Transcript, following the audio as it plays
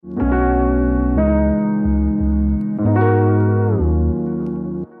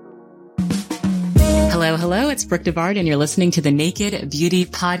Hello, it's Brooke DeBard, and you're listening to the Naked Beauty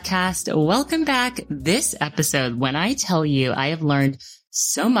Podcast. Welcome back. This episode, when I tell you I have learned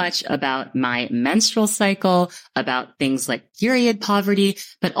so much about my menstrual cycle, about things like period poverty,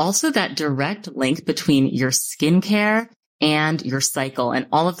 but also that direct link between your skincare and your cycle and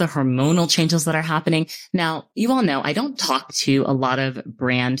all of the hormonal changes that are happening. Now, you all know I don't talk to a lot of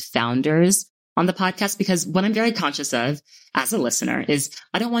brand founders on the podcast because what I'm very conscious of as a listener is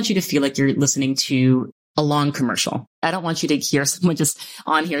I don't want you to feel like you're listening to a long commercial. I don't want you to hear someone just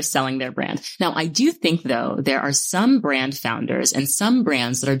on here selling their brand. Now, I do think, though, there are some brand founders and some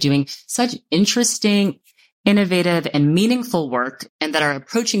brands that are doing such interesting, innovative, and meaningful work and that are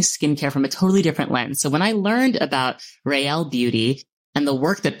approaching skincare from a totally different lens. So when I learned about Raelle Beauty and the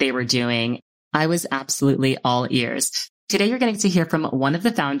work that they were doing, I was absolutely all ears. Today, you're getting to hear from one of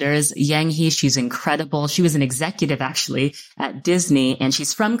the founders, Yang He. She's incredible. She was an executive, actually, at Disney, and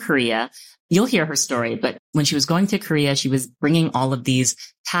she's from Korea. You'll hear her story, but when she was going to Korea, she was bringing all of these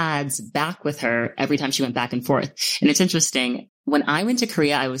pads back with her every time she went back and forth. And it's interesting. When I went to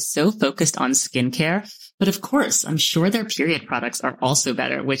Korea, I was so focused on skincare, but of course, I'm sure their period products are also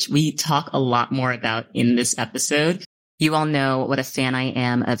better, which we talk a lot more about in this episode. You all know what a fan I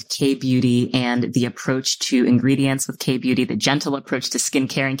am of K-Beauty and the approach to ingredients with K-Beauty, the gentle approach to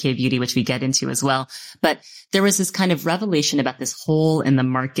skincare and K-Beauty, which we get into as well. But there was this kind of revelation about this hole in the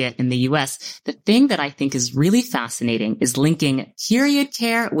market in the US. The thing that I think is really fascinating is linking period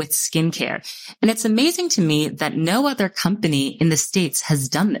care with skincare. And it's amazing to me that no other company in the States has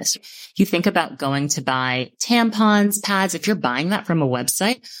done this. You think about going to buy tampons, pads. If you're buying that from a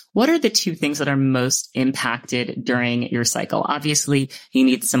website, what are the two things that are most impacted during your cycle? Obviously, you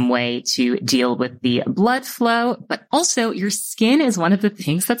need some way to deal with the blood flow, but also your skin is one of the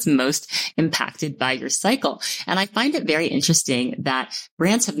things that's most impacted by your cycle. And I find it very interesting that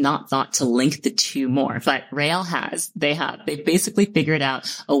brands have not thought to link the two more, but Raelle has. They've basically figured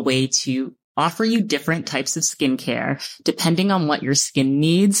out a way to offer you different types of skincare depending on what your skin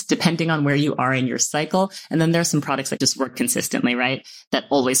needs, depending on where you are in your cycle. And then there are some products that just work consistently, right? That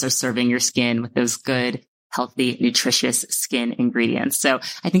always are serving your skin with those good, healthy, nutritious skin ingredients. So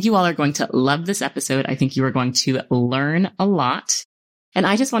I think you all are going to love this episode. I think you are going to learn a lot. And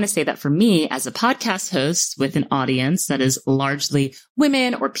I just want to say that for me, as a podcast host with an audience that is largely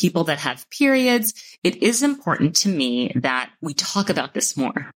women or people that have periods, it is important to me that we talk about this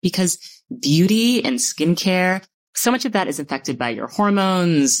more because beauty and skincare, so much of that is affected by your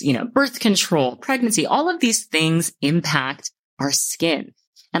hormones, birth control, pregnancy, all of these things impact our skin.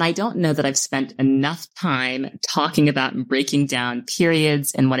 And I don't know that I've spent enough time talking about and breaking down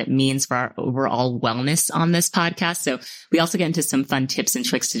periods and what it means for our overall wellness on this podcast. So we also get into some fun tips and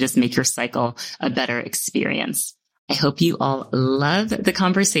tricks to just make your cycle a better experience. I hope you all love the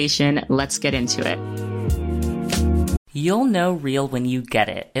conversation. Let's get into it. You'll know real when you get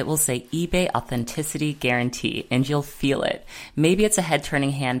it. It will say eBay Authenticity Guarantee, and you'll feel it. Maybe it's a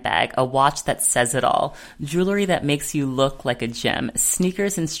head-turning handbag, a watch that says it all, jewelry that makes you look like a gem,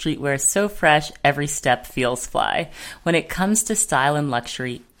 sneakers and streetwear so fresh, every step feels fly. When it comes to style and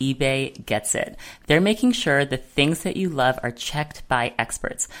luxury, eBay gets it. They're making sure the things that you love are checked by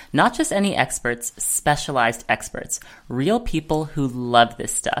experts. Not just any experts, specialized experts. Real people who love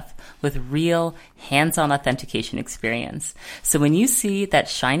this stuff with real hands-on authentication experience. So when you see that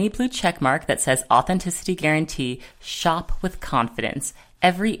shiny blue check mark that says Authenticity Guarantee, shop with confidence.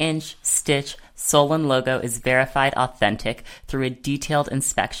 Every inch, stitch, sole, and logo is verified authentic through a detailed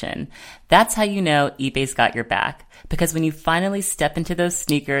inspection. That's how you know eBay's got your back. Because when you finally step into those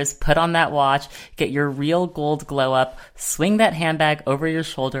sneakers, put on that watch, get your real gold glow up, swing that handbag over your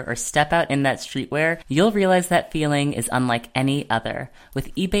shoulder, or step out in that streetwear, you'll realize that feeling is unlike any other.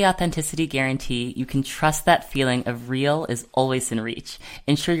 With eBay Authenticity Guarantee, you can trust that feeling of real is always in reach.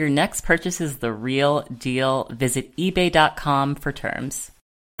 Ensure your next purchase is the real deal. Visit ebay.com for terms.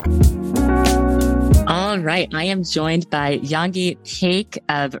 All right. I am joined by Yang He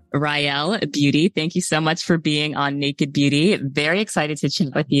of Raelle Beauty. Thank you so much for being on Naked Beauty. Very excited to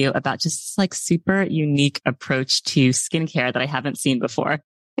chat with you about just super unique approach to skincare that I haven't seen before.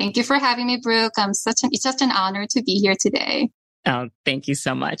 Thank you for having me, Brooke. It's such an honor to be here today. Oh, thank you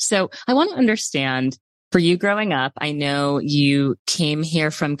so much. So I want to understand, for you growing up, I know you came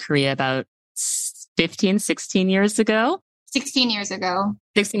here from Korea about 15, 16 years ago. 16 years ago.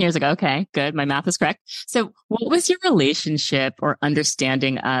 16 years ago. Okay, good. My math is correct. So what was your relationship or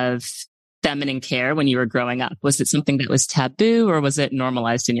understanding of feminine care when you were growing up? Was it something that was taboo or was it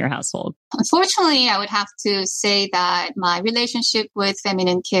normalized in your household? Unfortunately, I would have to say that my relationship with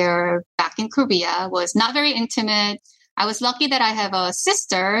feminine care back in Korea was not very intimate. I was lucky that I have a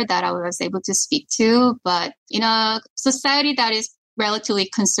sister that I was able to speak to, but in a society that is relatively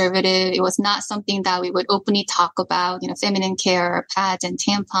conservative, it was not something that we would openly talk about, feminine care, pads and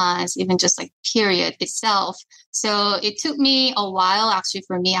tampons, even just like period itself. So it took me a while actually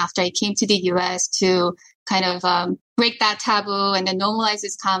for me after I came to the US to kind of break that taboo and then normalize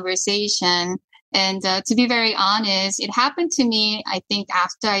this conversation. And to be very honest, it happened to me, I think,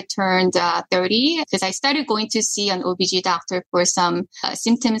 after I turned 30, because I started going to see an OBG doctor for some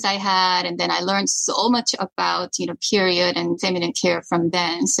symptoms I had. And then I learned so much about, period and feminine care from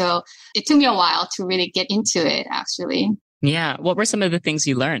then. So it took me a while to really get into it, actually. Yeah. What were some of the things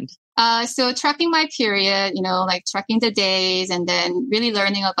you learned? So tracking my period, like tracking the days and then really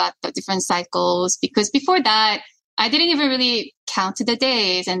learning about the different cycles, because before that, I didn't even really count the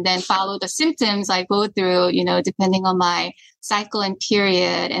days and then follow the symptoms I go through, depending on my cycle and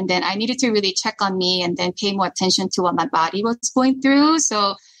period. And then I needed to really check on me and then pay more attention to what my body was going through.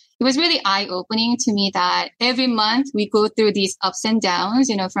 So it was really eye-opening to me that every month we go through these ups and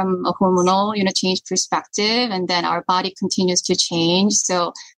downs, from a hormonal, change perspective, and then our body continues to change.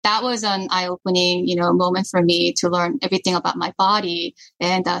 So that was an eye-opening, moment for me to learn everything about my body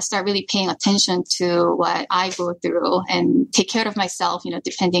and start really paying attention to what I go through and take care of myself,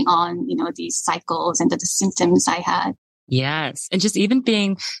 depending on, these cycles and the symptoms I had. Yes. And just even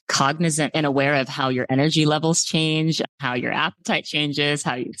being cognizant and aware of how your energy levels change, how your appetite changes,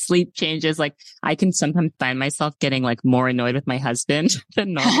 how your sleep changes. Like I can sometimes find myself getting like more annoyed with my husband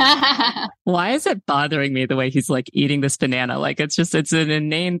than normal. Why is it bothering me the way he's like eating this banana? Like it's an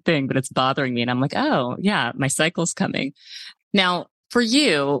inane thing, but it's bothering me. And I'm like, oh yeah, my cycle's coming. Now for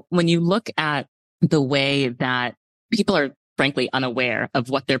you, when you look at the way that people are frankly unaware of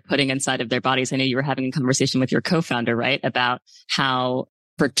what they're putting inside of their bodies. I know you were having a conversation with your co-founder, right? About how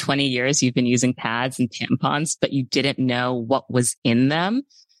for 20 years you've been using pads and tampons, but you didn't know what was in them.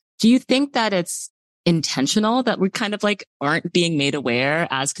 Do you think that it's intentional that we kind of like aren't being made aware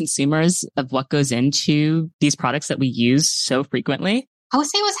as consumers of what goes into these products that we use so frequently? I would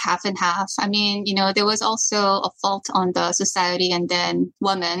say it was half and half. I mean, there was also a fault on the society and then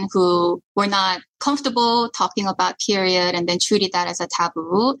women who were not comfortable talking about period and then treated that as a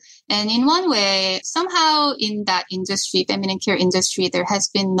taboo. And in one way, somehow in that industry, feminine care industry, there has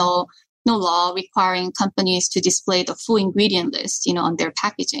been no law requiring companies to display the full ingredient list, on their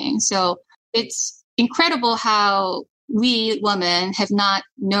packaging. So it's incredible how we women have not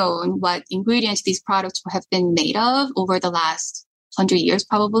known what ingredients these products have been made of over the last 100 years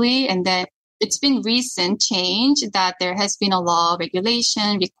probably. And then it's been recent change that there has been a law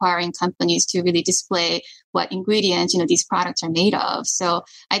regulation requiring companies to really display what ingredients, these products are made of. So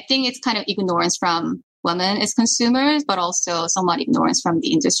I think it's kind of ignorance from women as consumers, but also somewhat ignorance from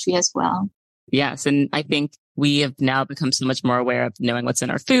the industry as well. Yes. And I think we have now become so much more aware of knowing what's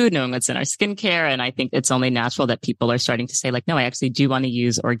in our food, knowing what's in our skincare. And I think it's only natural that people are starting to say like, no, I actually do want to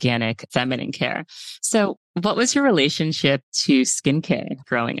use organic feminine care. So what was your relationship to skincare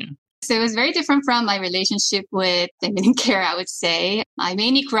growing up? So it was very different from my relationship with feminine care, I would say. I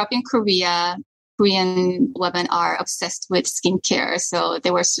mainly grew up in Korea. Korean women are obsessed with skincare. So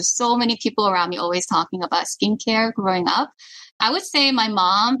there were just so many people around me always talking about skincare growing up. I would say my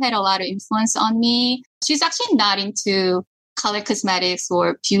mom had a lot of influence on me. She's actually not into color cosmetics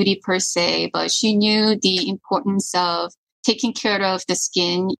or beauty per se, but she knew the importance of taking care of the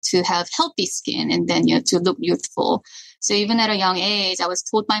skin to have healthy skin and then, to look youthful. So even at a young age, I was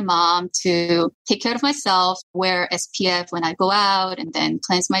told by mom to take care of myself, wear SPF when I go out and then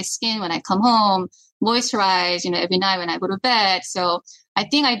cleanse my skin when I come home, moisturize, every night when I go to bed. So I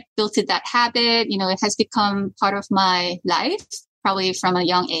think I built that habit. It has become part of my life, probably from a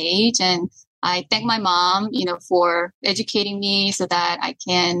young age. And I thank my mom, for educating me so that I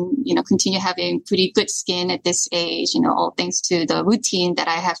can, continue having pretty good skin at this age, all thanks to the routine that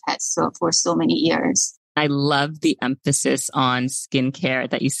I have had for so many years. I love the emphasis on skincare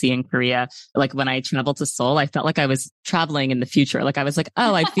that you see in Korea. Like when I traveled to Seoul, I felt like I was traveling in the future. Like I was like,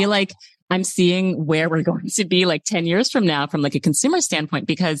 oh, I feel like I'm seeing where we're going to be like 10 years from now from like a consumer standpoint,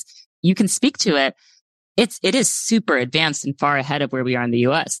 because you can speak to it. It is super advanced and far ahead of where we are in the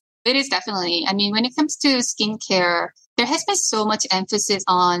US. It is definitely. I mean, when it comes to skincare, there has been so much emphasis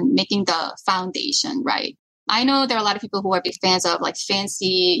on making the foundation right. I know there are a lot of people who are big fans of like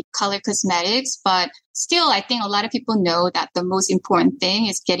fancy color cosmetics, but still, I think a lot of people know that the most important thing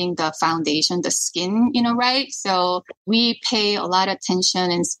is getting the foundation, the skin, right? So we pay a lot of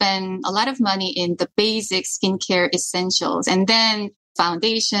attention and spend a lot of money in the basic skincare essentials. And then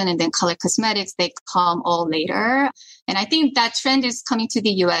foundation and then color cosmetics, they come all later. And I think that trend is coming to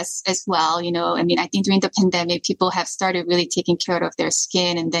the US as well. I think during the pandemic, people have started really taking care of their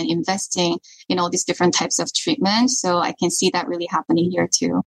skin and then investing in all these different types of treatments. So I can see that really happening here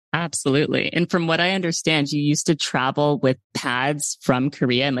too. Absolutely. And from what I understand, you used to travel with pads from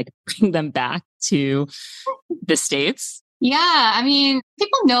Korea and bring them back to the States. Yeah,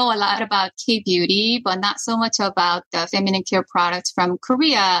 people know a lot about K-beauty, but not so much about the feminine care products from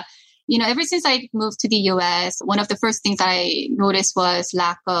Korea. Ever since I moved to the US, one of the first things I noticed was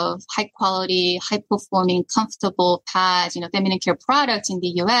lack of high quality, high performing, comfortable pads, feminine care products in the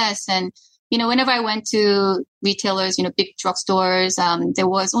US. And whenever I went to retailers, big drugstores, there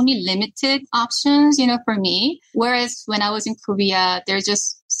was only limited options, for me. Whereas when I was in Korea, there's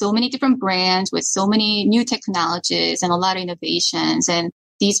just so many different brands with so many new technologies and a lot of innovations. And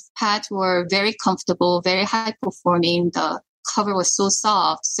these pads were very comfortable, very high performing. The cover was so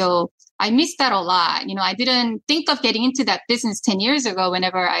soft. So I missed that a lot. I didn't think of getting into that business 10 years ago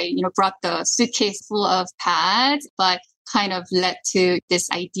whenever I, brought the suitcase full of pads, but kind of led to this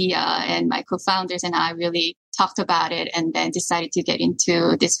idea, and my co-founders and I really talked about it and then decided to get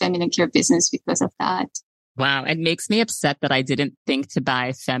into this feminine care business because of that. Wow. It makes me upset that I didn't think to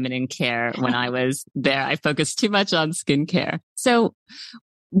buy feminine care when I was there. I focused too much on skincare. So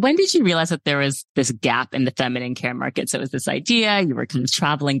when did you realize that there was this gap in the feminine care market? So it was this idea, you were kind of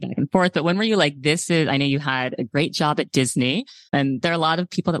traveling back and forth, but when were you like, I know you had a great job at Disney, and there are a lot of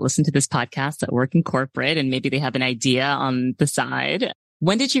people that listen to this podcast that work in corporate and maybe they have an idea on the side.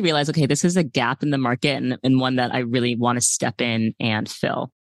 When did you realize, okay, this is a gap in the market and one that I really want to step in and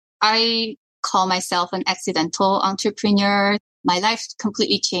fill? I call myself an accidental entrepreneur. My life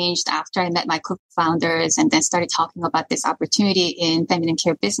completely changed after I met my co-founders and then started talking about this opportunity in feminine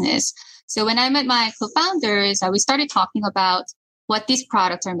care business. So when I met my co-founders, we started talking about what these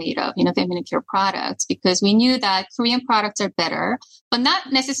products are made of, feminine care products, because we knew that Korean products are better, but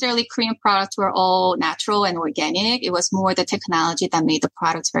not necessarily Korean products were all natural and organic. It was more the technology that made the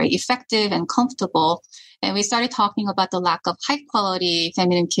products very effective and comfortable. And we started talking about the lack of high quality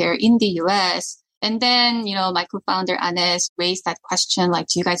feminine care in the US. And then, my co-founder, Anes, raised that question, do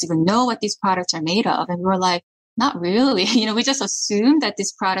you guys even know what these products are made of? And we were like, not really. We just assumed that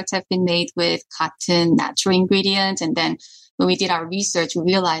these products have been made with cotton, natural ingredients. And then when we did our research, we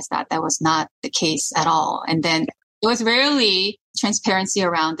realized that that was not the case at all. And then there was rarely transparency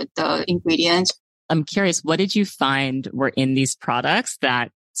around the ingredients. I'm curious, what did you find were in these products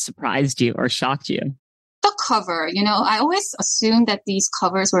that surprised you or shocked you? The cover, I always assumed that these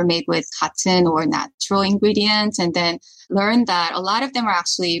covers were made with cotton or natural ingredients, and then learned that a lot of them are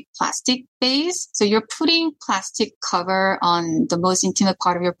actually plastic based. So you're putting plastic cover on the most intimate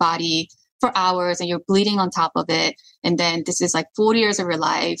part of your body for hours and you're bleeding on top of it. And then this is 40 years of your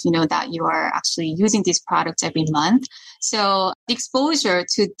life, that you are actually using these products every month. So the exposure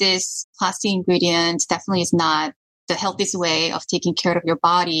to this plastic ingredient definitely is not the healthiest way of taking care of your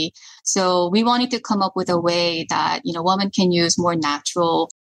body. So we wanted to come up with a way that, women can use more natural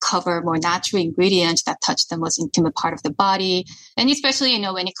cover, more natural ingredients that touch the most intimate part of the body. And especially,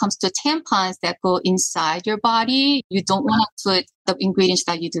 when it comes to tampons that go inside your body, you don't want to put the ingredients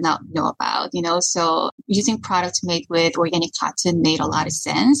that you do not know about, So using products made with organic cotton made a lot of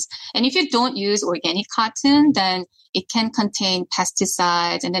sense. And if you don't use organic cotton, then it can contain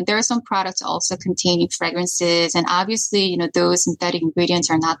pesticides. And then there are some products also containing fragrances. And obviously, those synthetic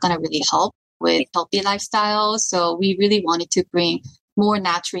ingredients are not going to really help with healthy lifestyles. So we really wanted to bring more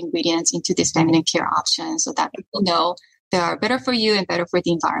natural ingredients into this feminine care option so that people know they are better for you and better for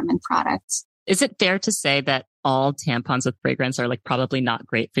the environment products. Is it fair to say that all tampons with fragrance are probably not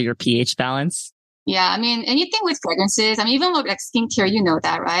great for your pH balance? Yeah, anything with fragrances, even with skincare,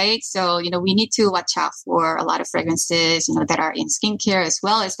 that, right? So, we need to watch out for a lot of fragrances, that are in skincare as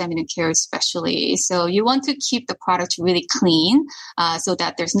well as feminine care especially. So you want to keep the product really clean, so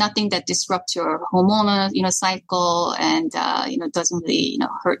that there's nothing that disrupts your hormonal, cycle and, doesn't really,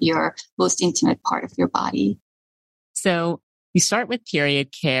 hurt your most intimate part of your body. So you start with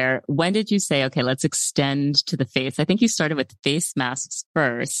period care. When did you say, okay, let's extend to the face? I think you started with face masks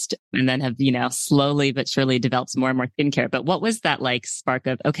first and then have, slowly but surely developed more and more skincare. But what was that spark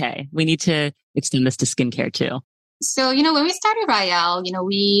of, okay, we need to extend this to skincare too? So, when we started Rael,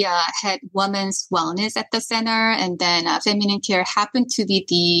 we had women's wellness at the center, and then feminine care happened to be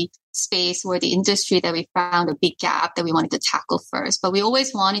the space or the industry that we found a big gap that we wanted to tackle first. But we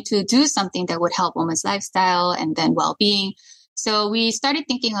always wanted to do something that would help women's lifestyle and then well-being. So we started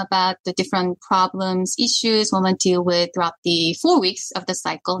thinking about the different problems, issues women deal with throughout the 4 weeks of the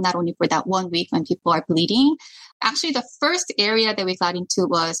cycle, not only for that 1 week when people are bleeding. Actually, the first area that we got into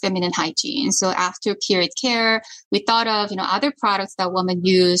was feminine hygiene. So after period care, we thought of, other products that women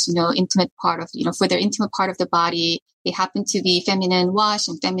use, intimate part of, for their intimate part of the body. They happen to be feminine wash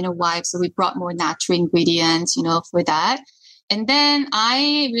and feminine wipes. So we brought more natural ingredients, for that. And then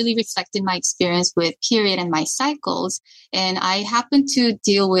I really reflected my experience with period and my cycles. And I happened to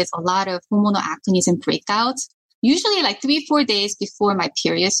deal with a lot of hormonal acnes and breakouts, usually like 3-4 days before my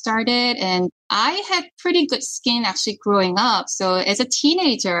period started. And I had pretty good skin actually growing up. So as a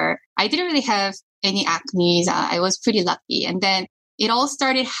teenager, I didn't really have any acne. I was pretty lucky. And then it all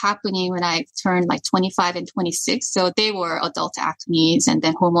started happening when I turned like 25 and 26. So they were adult acnes and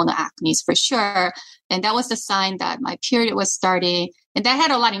then hormonal acnes for sure. And that was the sign that my period was starting. And that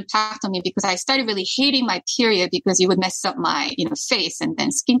had a lot of impact on me because I started really hating my period because it would mess up my, face and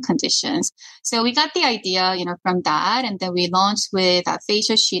then skin conditions. So we got the idea, from that. And then we launched with a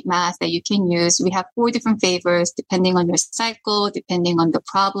facial sheet mask that you can use. We have 4 different flavors depending on your cycle, depending on the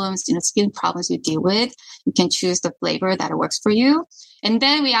problems, skin problems you deal with. You can choose the flavor that works for you. And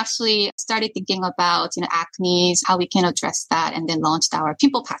then we actually started thinking about, acne, how we can address that, and then launched our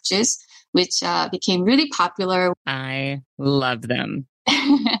pimple patches, which became really popular. I love them.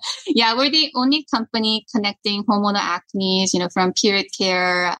 Yeah, we're the only company connecting hormonal acne, from period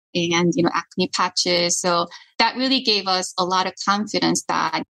care and, acne patches. So that really gave us a lot of confidence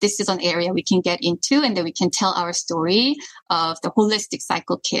that this is an area we can get into and that we can tell our story of the holistic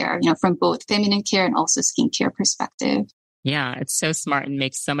cycle care, from both feminine care and also skincare perspective. Yeah, it's so smart and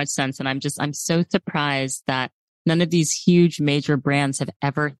makes so much sense. And I'm so surprised that none of these huge major brands have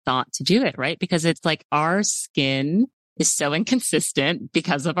ever thought to do it, right? Because it's like our skin is so inconsistent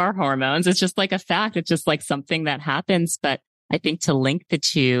because of our hormones. It's just like a fact. It's just like something that happens. But I think to link the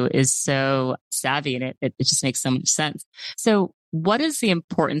two is so savvy and it just makes so much sense. So what is the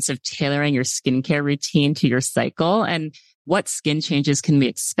importance of tailoring your skincare routine to your cycle? And what skin changes can we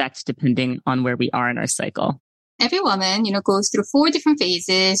expect depending on where we are in our cycle? Every woman, goes through 4 different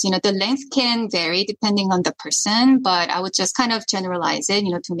phases. The length can vary depending on the person, but I would just kind of generalize it,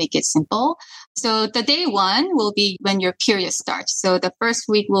 to make it simple. So the day 1 will be when your period starts. So the first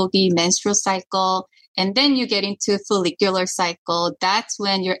week will be menstrual cycle. And then you get into follicular cycle. That's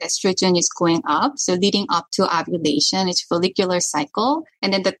when your estrogen is going up. So leading up to ovulation, it's follicular cycle.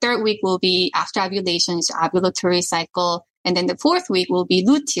 And then the 3rd week will be after ovulation, it's ovulatory cycle. And then the 4th week will be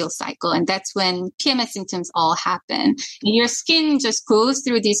luteal cycle. And that's when PMS symptoms all happen. And your skin just goes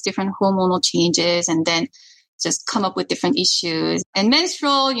through these different hormonal changes and then just come up with different issues. And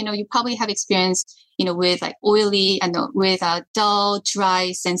menstrual, you probably have experience, with like oily and with dull,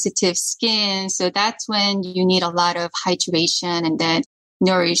 dry, sensitive skin. So that's when you need a lot of hydration and then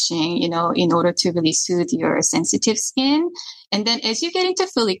nourishing, in order to really soothe your sensitive skin. And then as you get into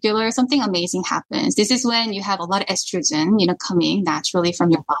follicular, something amazing happens. This is when you have a lot of estrogen, coming naturally from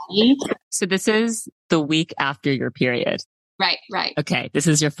your body. So this is the week after your period. Right. Okay. This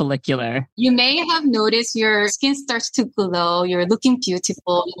is your follicular. You may have noticed your skin starts to glow. You're looking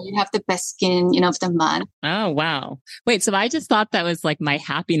beautiful. You have the best skin, of the month. Oh, wow. Wait, so I just thought that was like my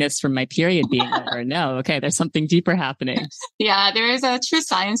happiness from my period being over. No. Okay. There's something deeper happening. Yeah, there is a true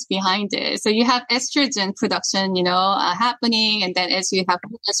science behind it. So you have estrogen production, happening. And then as you have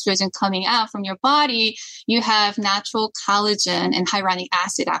estrogen coming out from your body, you have natural collagen and hyaluronic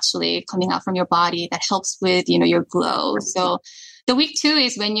acid actually coming out from your body that helps with, your glow. So the week 2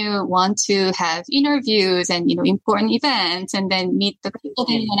 is when you want to have interviews and, important events and then meet the people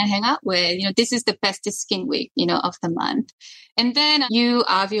that you want to hang out with. This is the best skin week, of the month. And then you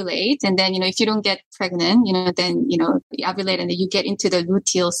ovulate. And then, if you don't get pregnant, then, you ovulate and then you get into the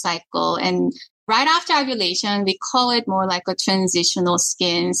luteal cycle. And right after ovulation, we call it more like a transitional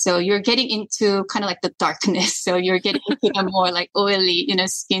skin. So you're getting into kind of like the darkness. So you're getting into the more like oily,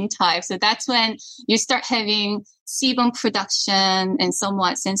 skin type. So that's when you start having sebum production and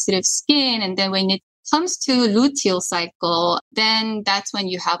somewhat sensitive skin. And then when it comes to luteal cycle, then that's when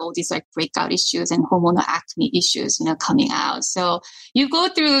you have all these like breakout issues and hormonal acne issues, coming out. So you go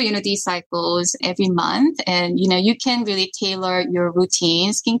through, these cycles every month and, you can really tailor your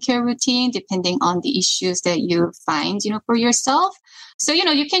routine, skincare routine, depending on the issues that you find, for yourself. So,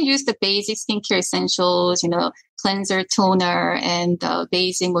 you can use the basic skincare essentials, cleanser, toner, and the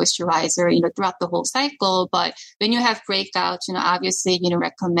basing moisturizer, throughout the whole cycle. But when you have breakouts, obviously,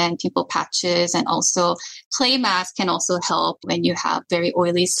 recommend pimple patches, and also clay mask can also help when you have very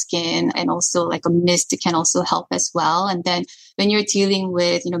oily skin, and also like a mist can also help as well. And then when you're dealing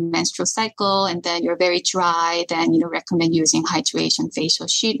with, menstrual cycle and then you're very dry, then, recommend using hydration facial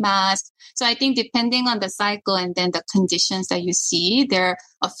sheet mask. So I think depending on the cycle and then the conditions that you see, there are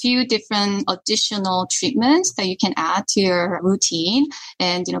a few different additional treatments that you can add to your routine.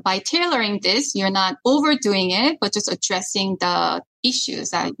 And, by tailoring this, you're not overdoing it, but just addressing the issues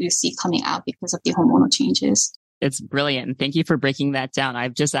that you see coming out because of the hormonal changes. It's brilliant. Thank you for breaking that down.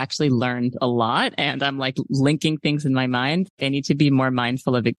 I've just actually learned a lot, and I'm like linking things in my mind. I need to be more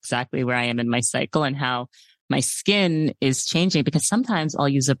mindful of exactly where I am in my cycle and how my skin is changing, because sometimes I'll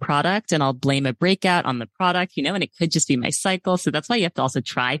use a product and I'll blame a breakout on the product, and it could just be my cycle. So that's why you have to also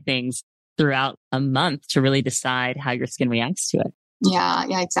try things throughout a month to really decide how your skin reacts to it. Yeah,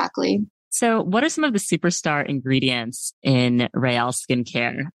 exactly. So what are some of the superstar ingredients in Raelle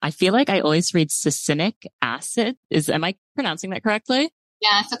skincare? I feel like I always read succinic acid. Am I pronouncing that correctly?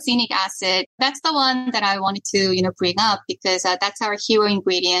 Yeah, succinic acid. That's the one that I wanted to, bring up, because that's our hero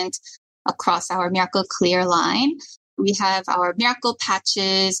ingredient across our Miracle Clear line. We have our Miracle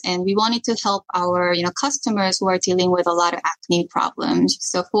patches, and we wanted to help our, customers who are dealing with a lot of acne problems.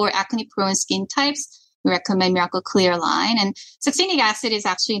 So for acne prone skin types, we recommend Miracle Clear line. And succinic acid is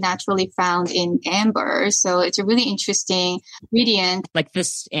actually naturally found in amber. So it's a really interesting ingredient. Like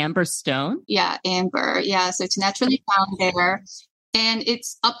this amber stone? Yeah, amber. Yeah, so it's naturally found there. And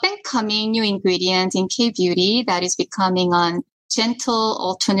it's up and coming new ingredient in K-beauty that is becoming an gentle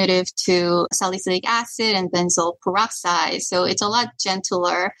alternative to salicylic acid and benzoyl peroxide. So it's a lot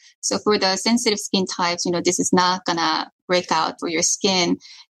gentler. So for the sensitive skin types, this is not gonna break out for your skin.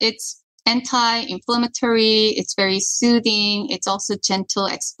 It's anti-inflammatory. It's very soothing. It's also gentle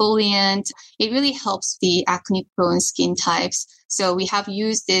exfoliant. It really helps the acne-prone skin types. So we have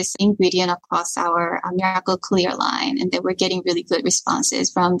used this ingredient across our Miracle Clear line, and then we're getting really good responses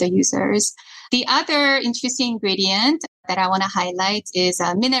from the users. The other interesting ingredient that I want to highlight is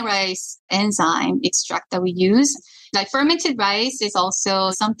a mineralized enzyme extract that we use. Like fermented rice is also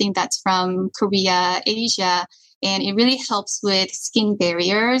something that's from Korea, Asia, and it really helps with skin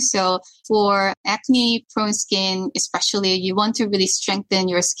barrier. So for acne prone skin, especially, you want to really strengthen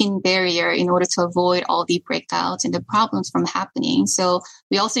your skin barrier in order to avoid all the breakouts and the problems from happening. So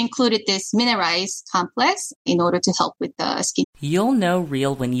we also included this mineralized complex in order to help with the skin. You'll know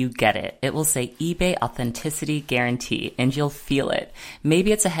real when you get it. It will say eBay Authenticity Guarantee, and you'll feel it.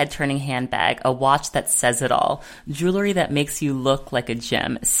 Maybe it's a head-turning handbag, a watch that says it all, jewelry that makes you look like a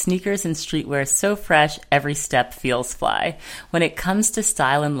gem, sneakers and streetwear so fresh every step feels fly. When it comes to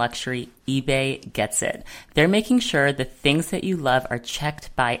style and luxury, eBay gets it. They're making sure the things that you love are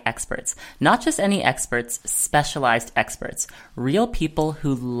checked by experts. Not just any experts, specialized experts. Real people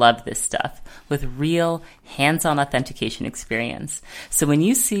who love this stuff with real hands-on authentication experience. So when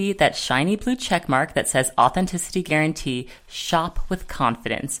you see that shiny blue check mark that says Authenticity Guarantee, shop with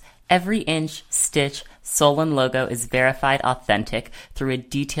confidence. Every inch, stitch, sole, and logo is verified authentic through a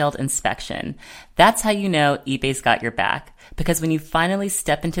detailed inspection. That's how you know eBay's got your back. Because when you finally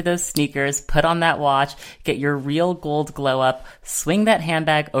step into those sneakers, put on that watch, get your real gold glow up, swing that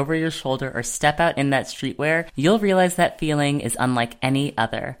handbag over your shoulder, or step out in that streetwear, you'll realize that feeling is unlike any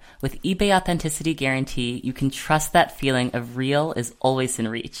other. With eBay Authenticity Guarantee, you can trust that feeling of real is always in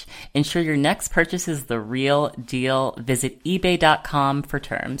reach. Ensure your next purchase is the real deal. Visit ebay.com for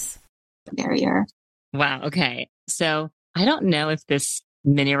terms. Barrier. Wow. Okay. So I don't know if this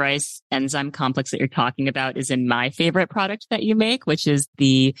mini rice enzyme complex that you're talking about is in my favorite product that you make, which is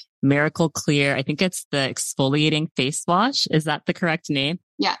the Miracle Clear. I think it's the exfoliating face wash. Is that the correct name?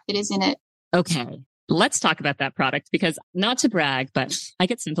 Yeah, it is in it. Okay. Let's talk about that product, because not to brag, but I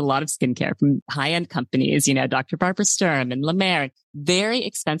get sent a lot of skincare from high-end companies, Dr. Barbara Sturm and La Mer, very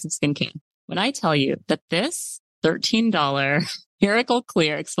expensive skincare. When I tell you that this $13 Miracle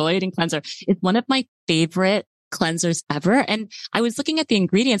Clear exfoliating cleanser is one of my favorite cleansers ever. And I was looking at the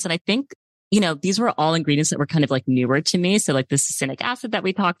ingredients, and I think, these were all ingredients that were kind of like newer to me. So like the succinic acid that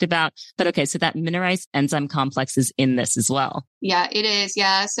we talked about. But okay, so that mineralized enzyme complex is in this as well. Yeah, it is.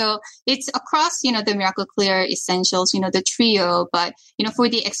 Yeah. So it's across, the Miracle Clear Essentials, the trio. But, for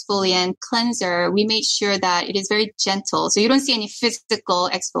the exfoliant cleanser, we made sure that it is very gentle. So you don't see any physical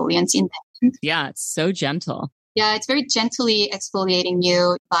exfoliants in there. Yeah, it's so gentle. Yeah, it's very gently exfoliating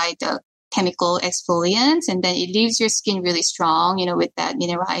you by the chemical exfoliant, and then it leaves your skin really strong, with that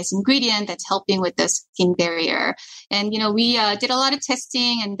mineralized ingredient that's helping with the skin barrier. And, we did a lot of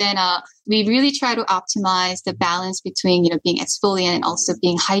testing, and then we really try to optimize the balance between, being exfoliant and also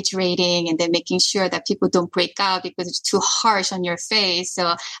being hydrating, and then making sure that people don't break out because it's too harsh on your face.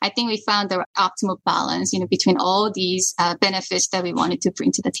 So I think we found the optimal balance, between all these benefits that we wanted to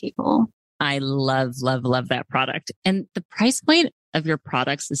bring to the table. I love, love, love that product. And the price point of your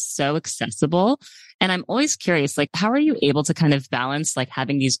products is so accessible. And I'm always curious, like, how are you able to kind of balance like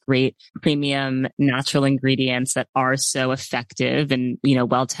having these great premium natural ingredients that are so effective and,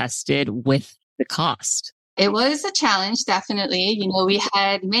 well tested with the cost? It was a challenge, definitely. We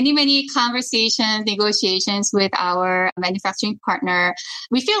had many, many conversations, negotiations with our manufacturing partner.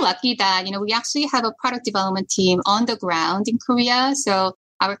 We feel lucky that, we actually have a product development team on the ground in Korea. So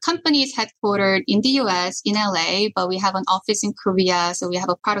our company is headquartered in the US, in LA, but we have an office in Korea. So we have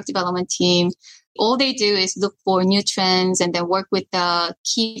a product development team. All they do is look for new trends and then work with the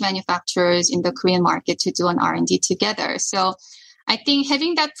key manufacturers in the Korean market to do an R&D together. So I think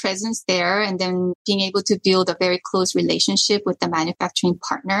having that presence there and then being able to build a very close relationship with the manufacturing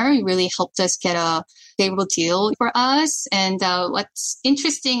partner really helped us get a favorable deal for us. And what's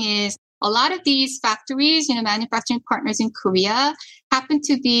interesting is a lot of these factories, manufacturing partners in Korea happen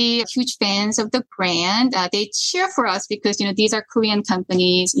to be huge fans of the brand. They cheer for us because, these are Korean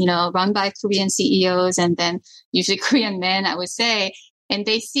companies, run by Korean CEOs and then usually Korean men, I would say. And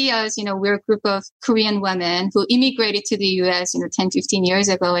they see us, we're a group of Korean women who immigrated to the US, 10, 15 years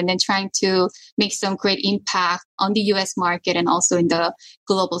ago, and then trying to make some great impact on the US market and also in the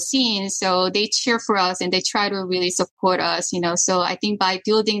global scene. So they cheer for us and they try to really support us, So I think by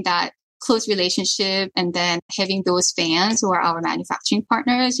building that close relationship and then having those fans who are our manufacturing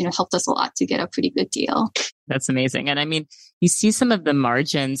partners, helped us a lot to get a pretty good deal. That's amazing. And I mean, you see some of the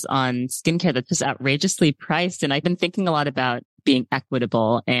margins on skincare that's just outrageously priced. And I've been thinking a lot about being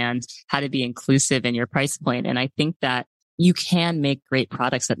equitable and how to be inclusive in your price point. And I think that you can make great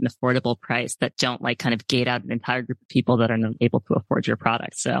products at an affordable price that don't like kind of gate out an entire group of people that are not able to afford your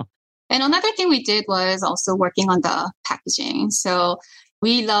product. So, and another thing we did was also working on the packaging. So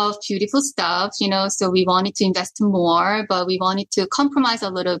we love beautiful stuff, so we wanted to invest more, but we wanted to compromise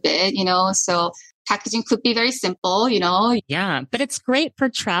a little bit, so packaging could be very simple, Yeah, but it's great for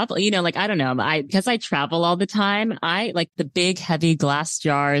travel, like, I don't know, because I travel all the time, I like the big heavy glass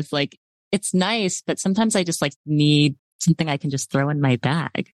jars, like it's nice, but sometimes I just like need something I can just throw in my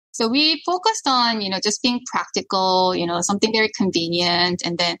bag. So we focused on, just being practical, something very convenient,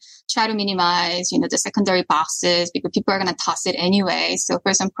 and then try to minimize, the secondary boxes because people are going to toss it anyway. So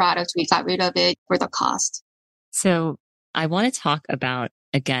for some products, we got rid of it for the cost. So I want to talk about,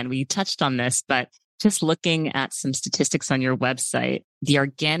 again, we touched on this, but just looking at some statistics on your website, the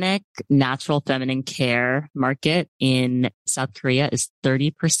organic natural feminine care market in South Korea is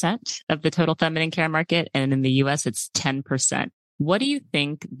 30% of the total feminine care market. And in the US, it's 10%. What do you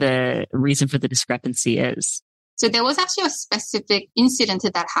think the reason for the discrepancy is? So there was actually a specific incident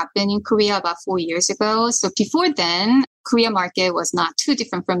that happened in Korea about 4 years ago. So before then, Korea market was not too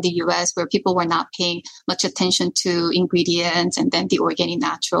different from the US, where people were not paying much attention to ingredients, and then the organic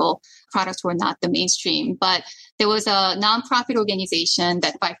natural products were not the mainstream. But there was a nonprofit organization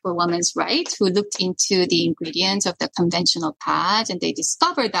that fight for women's rights who looked into the ingredients of the conventional pads, and they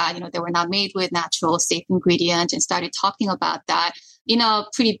discovered that, they were not made with natural, safe ingredients, and started talking about that in a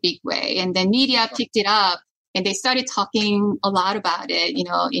pretty big way. And then media picked it up. And they started talking a lot about it,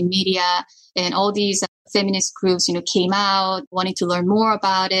 in media, and all these feminist groups, came out wanting to learn more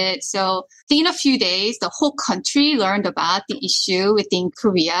about it. So I think in a few days, the whole country learned about the issue within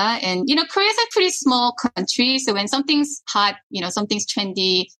Korea. And, Korea is a pretty small country. So when something's hot, something's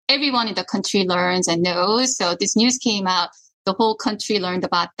trendy, everyone in the country learns and knows. So this news came out. The whole country learned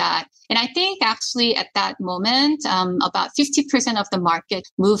about that. And I think actually at that moment, about 50% of the market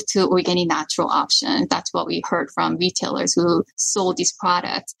moved to organic natural options. That's what we heard from retailers who sold these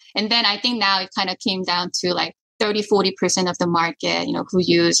products. And then I think now it kind of came down to like 30, 40% of the market, who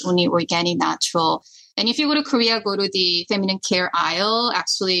use only organic natural. And if you go to Korea, go to the feminine care aisle,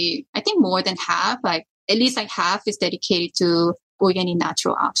 actually, I think more than half, like at least like half is dedicated to organic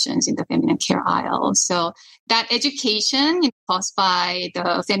natural options in the feminine care aisle. So that education caused by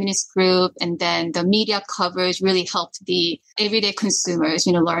the feminist group and then the media coverage really helped the everyday consumers,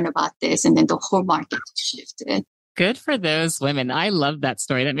 learn about this, and then the whole market shifted. Good for those women. I love that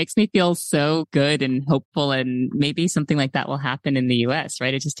story. That makes me feel so good and hopeful. And maybe something like that will happen in the US,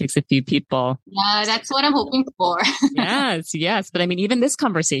 right? It just takes a few people. Yeah, that's what I'm hoping for. Yes, yes. But I mean, even this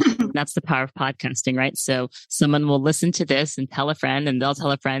conversation, that's the power of podcasting, right? So someone will listen to this and tell a friend and they'll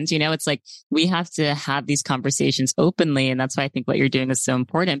tell a friend, it's like we have to have these conversations openly. And that's why I think what you're doing is so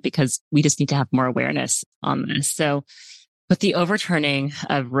important because we just need to have more awareness on this. So with the overturning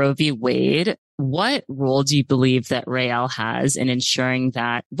of Roe v. Wade, what role do you believe that Raelle has in ensuring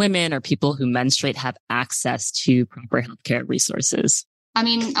that women or people who menstruate have access to proper healthcare resources? I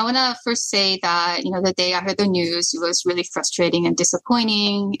mean, I want to first say that, the day I heard the news, it was really frustrating and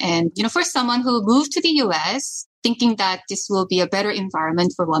disappointing. And, for someone who moved to the US thinking that this will be a better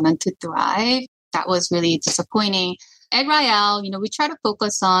environment for women to thrive, that was really disappointing. At Raelle, we try to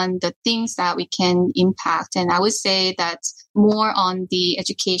focus on the things that we can impact. And I would say that more on the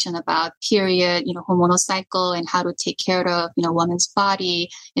education about period, hormonal cycle and how to take care of, woman's body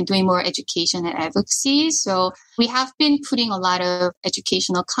and doing more education and advocacy. So we have been putting a lot of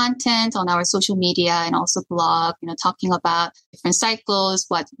educational content on our social media and also blog, talking about different cycles,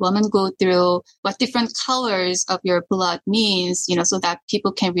 what women go through, what different colors of your blood means, so that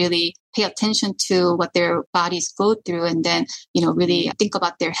people can really pay attention to what their bodies go through and then, really think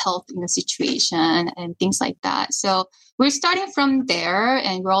about their health, situation and things like that. So we're starting from there,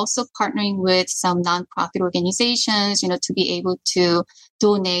 and we're also partnering with some nonprofit organizations, to be able to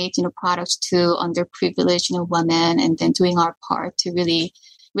donate, products to underprivileged, women, and then doing our part to really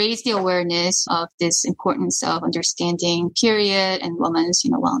raise the awareness of this importance of understanding period and women's,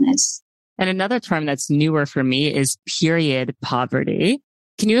 wellness. And another term that's newer for me is period poverty.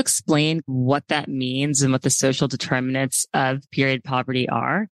 Can you explain what that means and what the social determinants of period poverty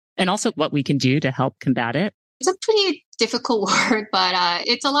are? And also what we can do to help combat it? It's a pretty difficult word, but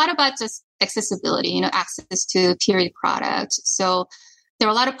it's a lot about just accessibility, access to period products. So there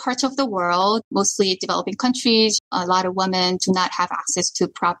are a lot of parts of the world, mostly developing countries. A lot of women do not have access to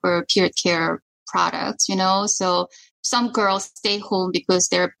proper period care products, So some girls stay home because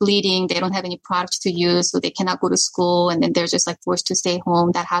they're bleeding. They don't have any products to use, so they cannot go to school. And then they're just forced to stay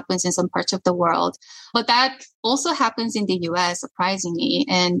home. That happens in some parts of the world. But that also happens in the US, surprisingly.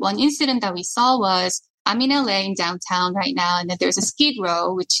 And one incident that we saw was, I'm in LA in downtown right now, and then there's a Skid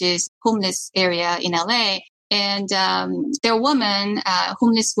Row, which is homeless area in LA. And there are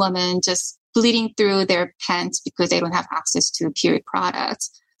homeless women just bleeding through their pants because they don't have access to period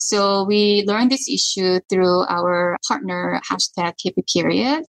products. So we learned this issue through our partner,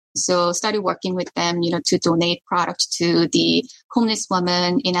 #KeepItPeriod. So started working with them, to donate products to the homeless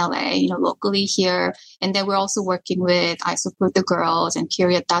women in LA, locally here. And then we're also working with I Support the Girls and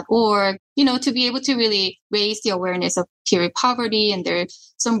period.org, to be able to really raise the awareness of period poverty. And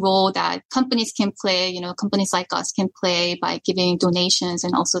there's some role that companies can play, companies like us can play by giving donations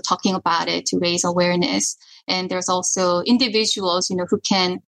and also talking about it to raise awareness. And there's also individuals, who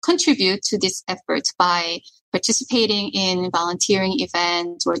can contribute to this effort by participating in volunteering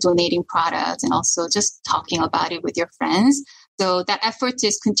events or donating products and also just talking about it with your friends. So that effort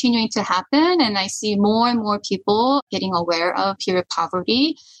is continuing to happen. And I see more and more people getting aware of period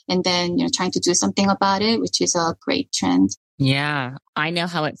poverty and then, trying to do something about it, which is a great trend. Yeah. I know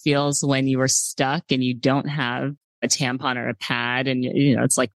how it feels when you are stuck and you don't have a tampon or a pad and,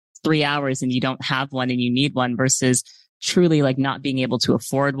 it's like 3 hours and you don't have one and you need one versus truly not being able to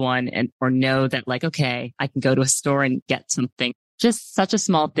afford one or know that okay, I can go to a store and get something. Just such a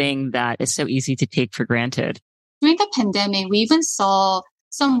small thing that is so easy to take for granted. During the pandemic, we even saw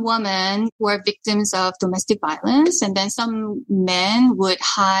some women who are victims of domestic violence, and then some men would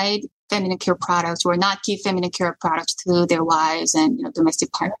hide feminine care products or not give feminine care products to their wives and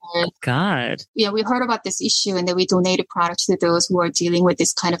domestic partners. God. Yeah, we heard about this issue, and then we donated products to those who are dealing with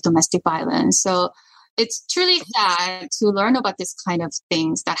this kind of domestic violence. So it's truly sad to learn about this kind of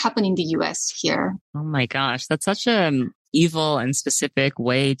things that happen in the US here. Oh my gosh, that's such an evil and specific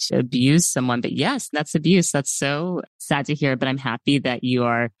way to abuse someone. But yes, that's abuse. That's so sad to hear, but I'm happy that you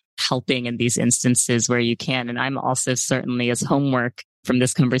are helping in these instances where you can. And I'm also certainly, as homework from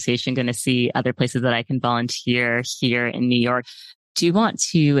this conversation, going to see other places that I can volunteer here in New York. Do you want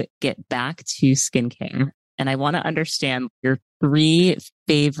to get back to skincare? And I want to understand your 3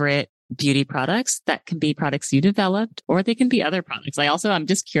 favorite beauty products that can be products you developed, or they can be other products. I'm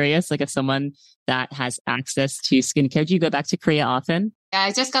just curious, if someone that has access to skincare, do you go back to Korea often? Yeah,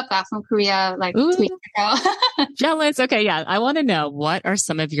 I just got back from Korea 2 weeks ago. Jealous. Okay. Yeah. I want to know, what are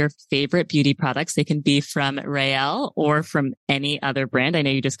some of your favorite beauty products? They can be from Raelle or from any other brand. I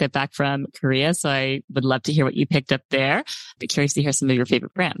know you just got back from Korea, so I would love to hear what you picked up there. Be curious to hear some of your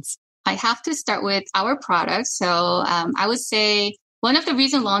favorite brands. I have to start with our product. So I would say one of the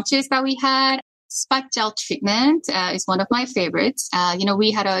recent launches that we had, Spot Gel Treatment, is one of my favorites.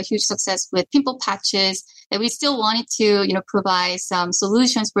 We had a huge success with pimple patches, and we still wanted to, provide some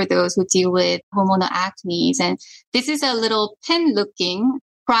solutions for those who deal with hormonal acne. And this is a little pen-looking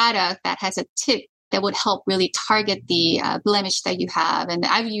product that has a tip that would help really target the blemish that you have. And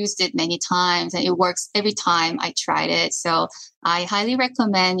I've used it many times and it works every time I tried it. So I highly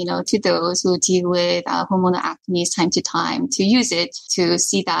recommend, to those who deal with hormonal acne time to time to use it to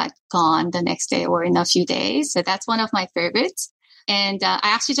see that gone the next day or in a few days. So that's one of my favorites. And I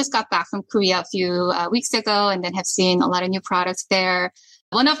actually just got back from Korea a few weeks ago and then have seen a lot of new products there.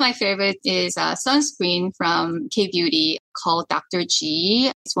 One of my favorites is a sunscreen from K-Beauty called Dr. G.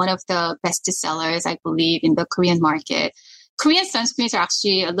 It's one of the best sellers, I believe, in the Korean market. Korean sunscreens are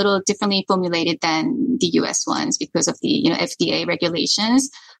actually a little differently formulated than the US ones because of the FDA regulations.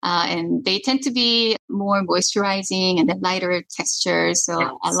 And they tend to be more moisturizing and then lighter textures. So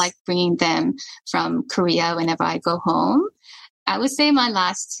yes. I like bringing them from Korea whenever I go home. I would say my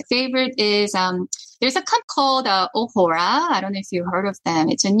last favorite is there's a company called Ohora. I don't know if you've heard of them.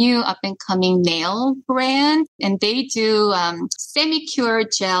 It's a new up-and-coming nail brand, and they do semi-cure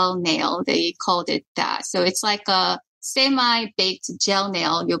gel nail. They called it that. So it's like a semi-baked gel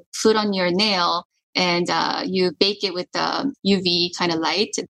nail you put on your nail, and you bake it with the UV kind of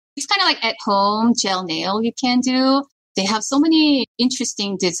light. It's kind of like at-home gel nail you can do. They have so many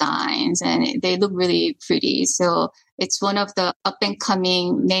interesting designs, and they look really pretty. So it's one of the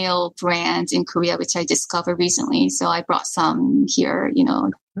up-and-coming nail brands in Korea, which I discovered recently. So I brought some here,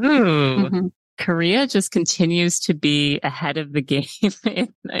 Ooh, mm-hmm. Korea just continues to be ahead of the game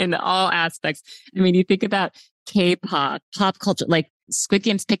in all aspects. I mean, you think about K-pop, pop culture, like Squid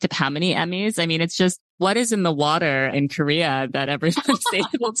Games picked up how many Emmys? I mean, it's just what is in the water in Korea that everyone's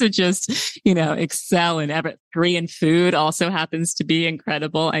able to just, excel in. Korean food also happens to be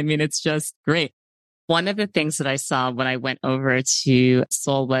incredible. I mean, it's just great. One of the things that I saw when I went over to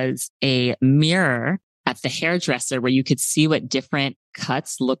Seoul was a mirror at the hairdresser where you could see what different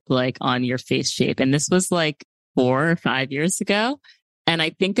cuts looked like on your face shape. And this was like 4 or 5 years ago. And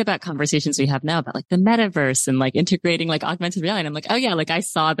I think about conversations we have now about like the metaverse and like integrating like augmented reality. And I'm like, oh yeah, like I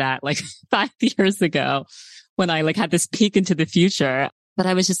saw that like 5 years ago when I like had this peek into the future. But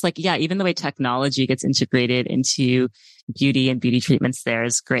I was just like, yeah, even the way technology gets integrated into beauty and beauty treatments there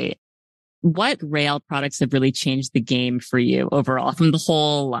is great. What Rael products have really changed the game for you overall from the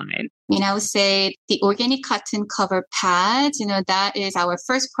whole line? I would say the organic cotton cover pads, that is our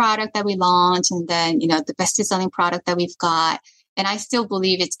first product that we launched. And then, the best selling product that we've got. And I still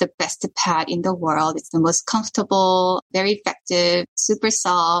believe it's the best pad in the world. It's the most comfortable, very effective, super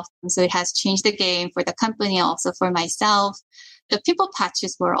soft. And so it has changed the game for the company, also for myself. The pimple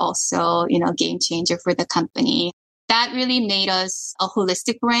patches were also, game changer for the company. That really made us a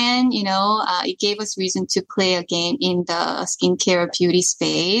holistic brand. It gave us reason to play a game in the skincare beauty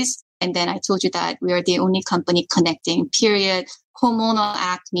space. And then I told you that we are the only company connecting hormonal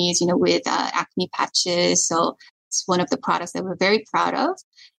acne, with acne patches. So it's one of the products that we're very proud of.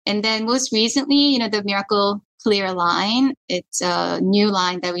 And then most recently, the Miracle Clear line. It's a new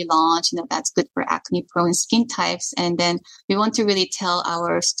line that we launched, that's good for acne prone skin types. And then we want to really tell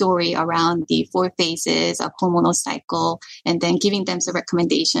our story around the 4 phases of hormonal cycle and then giving them some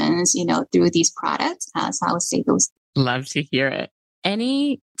recommendations, through these products. So I would say those. Love to hear it.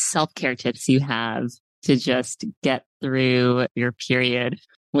 Any self-care tips you have to just get through your period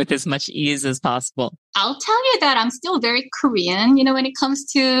with as much ease as possible? I'll tell you that I'm still very Korean, when it comes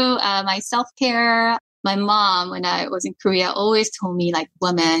to my self-care. My mom, when I was in Korea, always told me like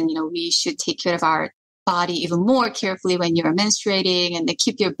women, we should take care of our body even more carefully when you're menstruating and then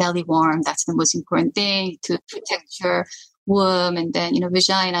keep your belly warm. That's the most important thing to protect your womb and then,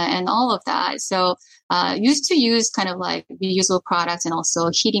 vagina and all of that. So, used to use kind of like reusable products and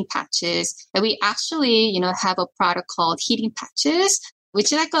also heating patches. And we actually, have a product called heating patches,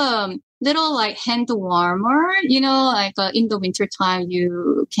 which is like a little like hand warmer, like in the winter time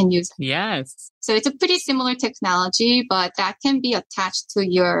you can use. Yes. So it's a pretty similar technology, but that can be attached to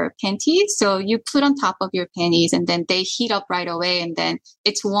your panties. So you put on top of your panties and then they heat up right away and then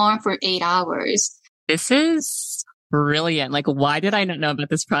it's warm for 8 hours. This is brilliant. Like, why did I not know about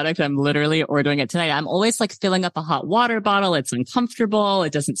this product? I'm literally ordering it tonight. I'm always like filling up a hot water bottle. It's uncomfortable.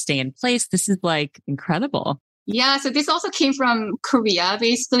 It doesn't stay in place. This is like incredible. Yeah, so this also came from Korea,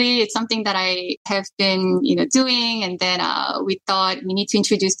 basically. It's something that I have been, doing. And then we thought we need to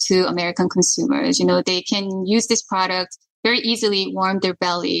introduce to American consumers. They can use this product very easily, warm their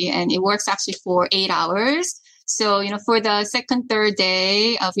belly. And it works actually for 8 hours. So, for the second, third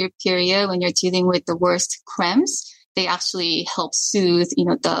day of your period, when you're dealing with the worst cramps, they actually help soothe,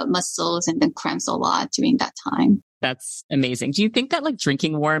 the muscles and the cramps a lot during that time. That's amazing. Do you think that like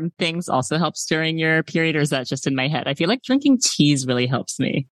drinking warm things also helps during your period, or is that just in my head? I feel like drinking teas really helps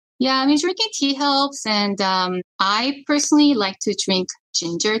me. Yeah, drinking tea helps. And I personally like to drink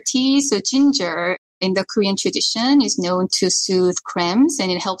ginger tea. So ginger in the Korean tradition is known to soothe cramps,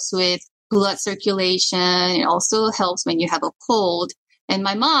 and it helps with blood circulation. It also helps when you have a cold. And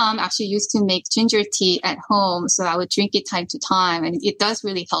my mom actually used to make ginger tea at home. So I would drink it time to time. And it does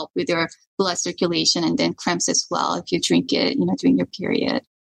really help with your blood circulation and then cramps as well if you drink it, during your period.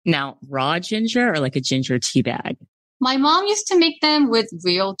 Now, raw ginger or like a ginger tea bag? My mom used to make them with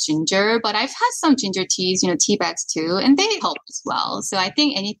real ginger, but I've had some ginger teas, tea bags too, and they help as well. So I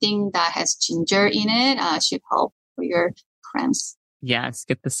think anything that has ginger in it should help for your cramps. Yes,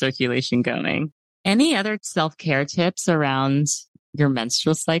 get the circulation going. Any other self-care tips around your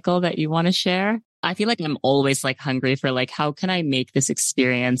menstrual cycle that you want to share? I feel like I'm always like hungry for like, how can I make this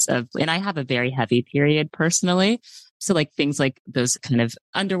experience of, and I have a very heavy period personally. So like things like those kind of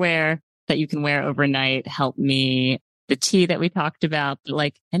underwear that you can wear overnight help me, the tea that we talked about, but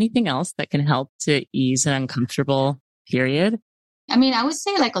like anything else that can help to ease an uncomfortable period. I would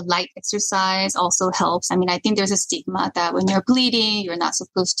say like a light exercise also helps. I think there's a stigma that when you're bleeding, you're not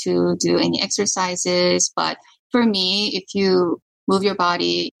supposed to do any exercises. But for me, if you move your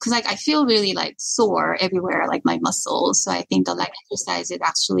body, because like I feel really like sore everywhere, like my muscles. So I think the light exercises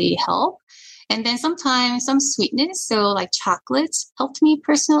actually help. And then sometimes some sweetness. So like chocolates helped me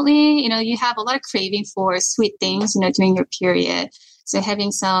personally. You have a lot of craving for sweet things, during your period. So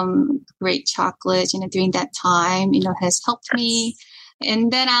having some great chocolate, during that time, has helped me.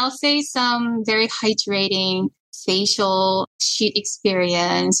 And then I'll say some very hydrating facial sheet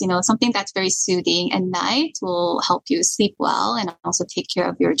experience, something that's very soothing at night will help you sleep well and also take care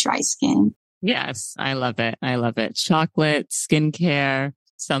of your dry skin. Yes, I love it. I love it. Chocolate, skincare.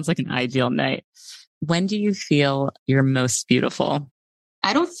 Sounds like an ideal night. When do you feel you're most beautiful?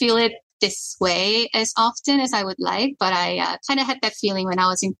 I don't feel it this way as often as I would like, but I kind of had that feeling when I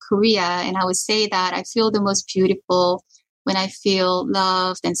was in Korea. And I would say that I feel the most beautiful when I feel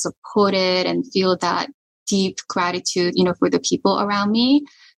loved and supported and feel that deep gratitude, for the people around me.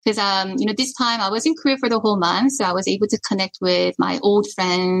 Because, this time I was in Korea for the whole month. So I was able to connect with my old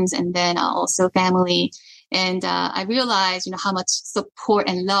friends and then also family. And I realized, how much support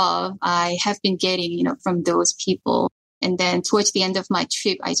and love I have been getting, from those people. And then towards the end of my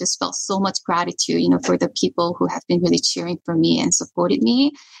trip, I just felt so much gratitude, for the people who have been really cheering for me and supported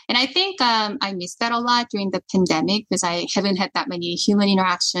me. And I think I missed that a lot during the pandemic because I haven't had that many human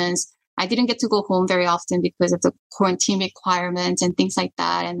interactions. I didn't get to go home very often because of the quarantine requirements and things like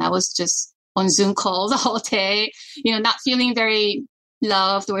that. And I was just on Zoom calls all day, not feeling very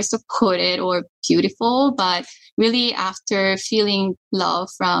loved or supported or beautiful. But really after feeling love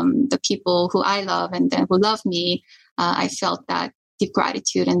from the people who I love and then who love me, I felt that deep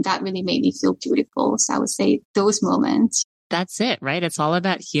gratitude and that really made me feel beautiful. So I would say those moments. That's it, right? It's all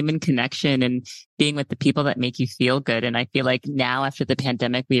about human connection and being with the people that make you feel good. And I feel like now after the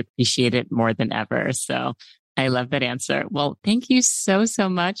pandemic, we appreciate it more than ever. So I love that answer. Well, thank you so, so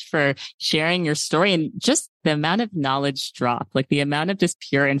much for sharing your story and just the amount of knowledge drop, like the amount of just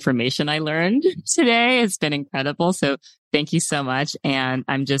pure information I learned today has been incredible. So thank you so much. And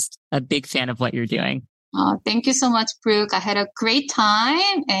I'm just a big fan of what you're doing. Oh, thank you so much, Brooke. I had a great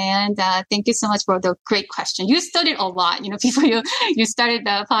time, and thank you so much for the great question. You studied a lot, before you started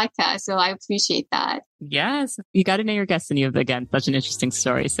the podcast, so I appreciate that. Yes, you got to know your guests, and you have, again, such an interesting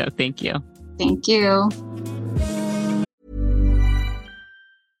story, so thank you. Thank you.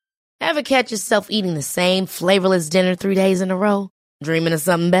 Ever catch yourself eating the same flavorless dinner 3 days in a row? Dreaming of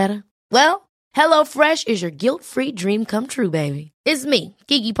something better? Well, HelloFresh is your guilt-free dream come true, baby. It's me,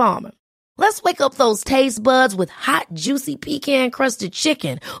 Keke Palmer. Let's wake up those taste buds with hot, juicy pecan-crusted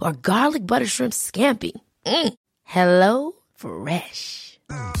chicken or garlic butter shrimp scampi. Hello Fresh.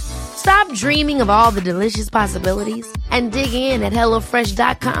 Stop dreaming of all the delicious possibilities and dig in at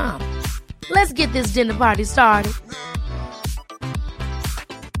HelloFresh.com. Let's get this dinner party started.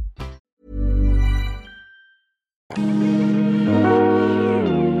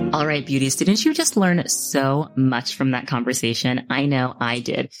 All right, beauties, didn't you just learn so much from that conversation? I know I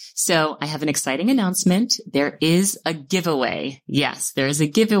did. So I have an exciting announcement. There is a giveaway. Yes, there is a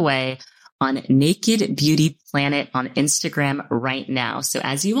giveaway on Naked Beauty Planet on Instagram right now. So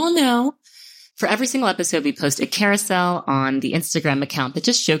as you all know, for every single episode, we post a carousel on the Instagram account that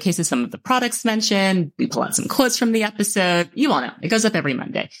just showcases some of the products mentioned. We pull out some quotes from the episode. You all know it goes up every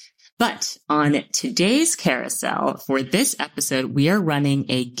Monday. But on today's carousel for this episode, we are running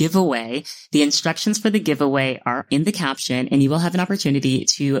a giveaway. The instructions for the giveaway are in the caption, and you will have an opportunity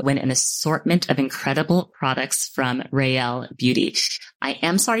to win an assortment of incredible products from Raelle Beauty. I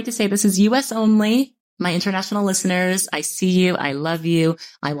am sorry to say this is US only. My international listeners, I see you. I love you.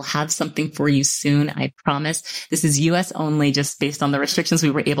 I will have something for you soon. I promise. This is US only, just based on the restrictions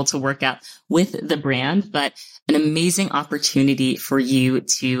we were able to work out with the brand, but an amazing opportunity for you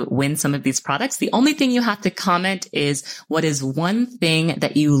to win some of these products. The only thing you have to comment is what is one thing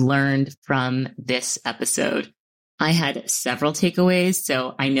that you learned from this episode. I had several takeaways,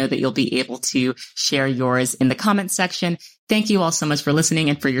 so I know that you'll be able to share yours in the comment section. Thank you all so much for listening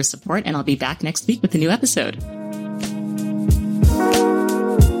and for your support, and I'll be back next week with a new episode.